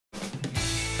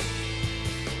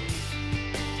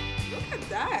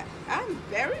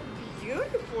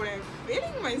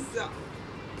feeling myself.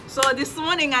 So this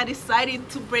morning I decided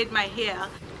to braid my hair.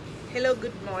 Hello,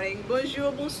 good morning,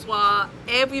 bonjour, bonsoir,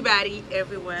 everybody,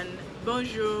 everyone.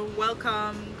 Bonjour,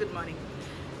 welcome, good morning.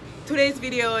 Today's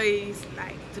video is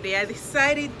like, today I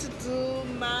decided to do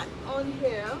my own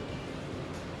hair.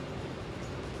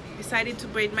 Decided to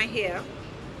braid my hair.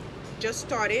 Just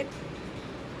started.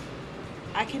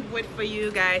 I can't wait for you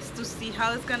guys to see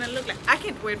how it's gonna look like. I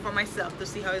can't wait for myself to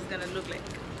see how it's gonna look like.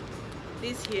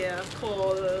 This hair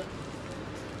called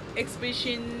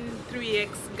Expression 3X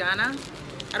Ghana.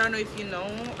 I don't know if you know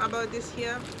about this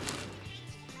hair.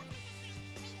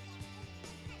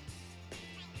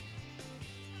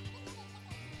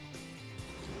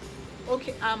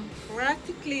 Okay, I'm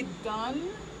practically done.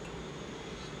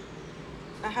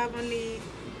 I have only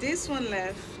this one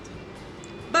left,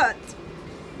 but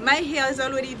my hair is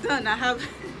already done. I have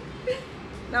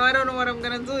now I don't know what I'm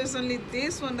gonna do. It's only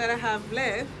this one that I have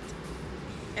left,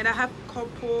 and I have a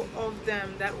couple of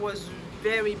them that was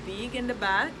very big in the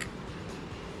back.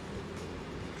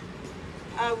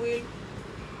 I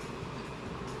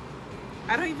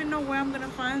don't even know where I'm gonna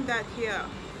find that hair.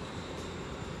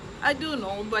 I do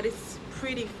know, but it's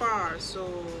pretty far,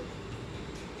 so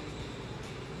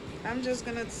I'm just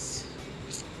gonna,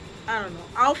 I don't know,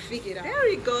 I'll figure it out. There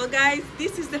we go, guys.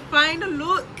 This is the final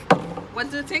look.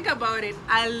 What do you think about it?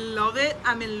 I love it.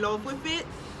 I'm in love with it.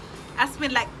 I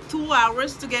spent like 2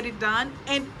 hours to get it done,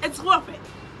 and it's worth it.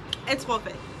 It's worth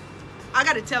it. I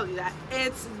gotta tell you that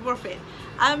it's worth it.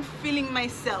 I'm feeling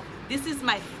myself. This is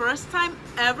my first time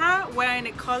ever wearing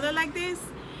a color like this,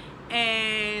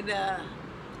 and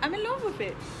I'm in love with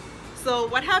it. So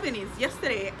what happened is,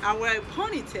 yesterday I wore a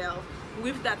ponytail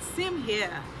with that same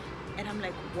hair, and I'm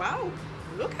like, wow,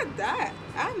 look at that.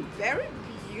 I'm very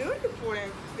beautiful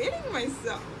and feeling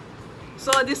myself.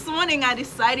 So this morning I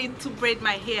decided to braid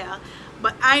my hair,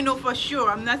 but I know for sure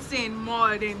I'm not staying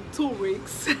more than 2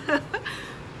 weeks.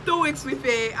 2 weeks with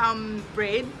a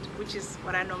braid, which is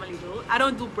what I normally do. I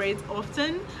don't do braids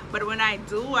often, but when I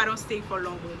do, I don't stay for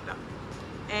long with them.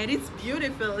 And it's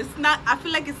beautiful. It's not, I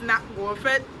feel like it's not worth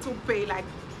it to pay like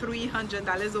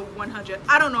 $300 or $100.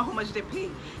 I don't know how much they pay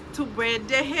to braid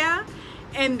their hair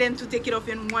and then to take it off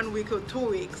in 1 week or 2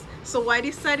 weeks. So I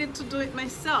decided to do it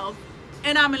myself,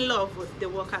 and I'm in love with the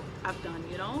work I've done,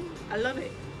 you know. I love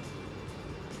it.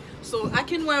 So I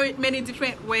can wear it many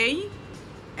different ways,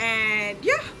 and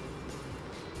yeah.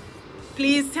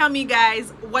 Please tell me,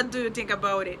 guys, what do you think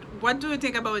about it? What do you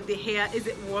think about the hair? Is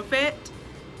it worth it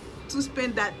to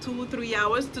spend that 2-3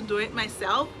 hours to do it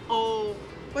myself, or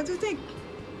what do you think?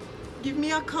 Give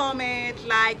me a comment,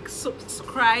 like,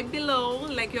 subscribe below,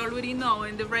 like you already know,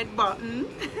 in the red button.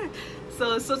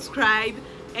 So subscribe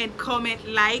and comment,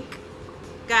 like.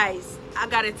 Guys, I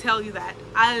gotta tell you that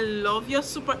I love your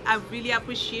support. I really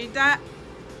appreciate that,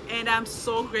 and I'm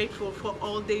so grateful for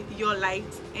all your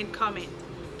likes and comment.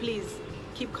 Please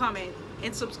keep comment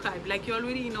and subscribe. Like you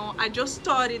already know, I just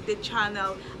started the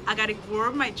channel. I gotta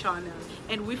grow my channel,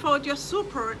 and without your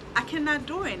support I cannot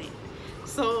do anything.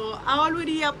 So I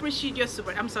already appreciate your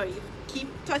support. I'm sorry, keep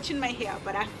touching my hair,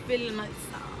 but I feel myself.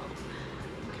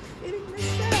 I'm feeling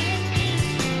myself.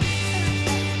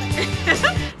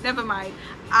 Never mind.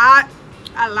 I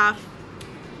laugh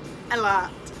a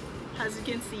lot, as you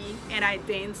can see, and I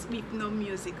dance with no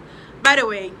music. By the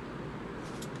way,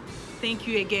 thank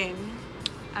you again.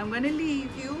 I'm gonna leave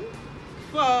you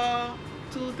for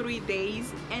 2-3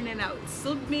 days, and then I'll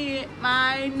submit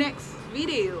my next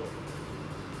video.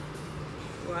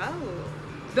 Wow.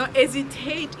 Don't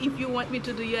hesitate if you want me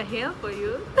to do your hair for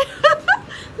you.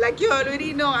 Like you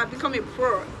already know, I've become a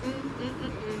pro.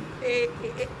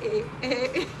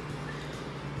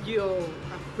 Yo,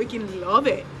 I freaking love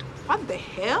it. What the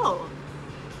hell?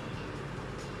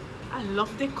 I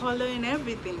love the color and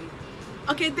everything.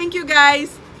 Okay, thank you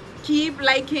guys. Keep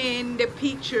liking the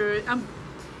picture.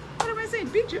 What am I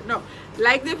saying? Picture? No.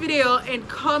 Like the video and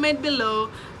comment below.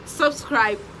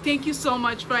 Subscribe. Thank you so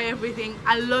much for everything.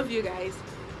 I love you guys.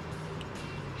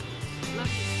 Love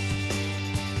you.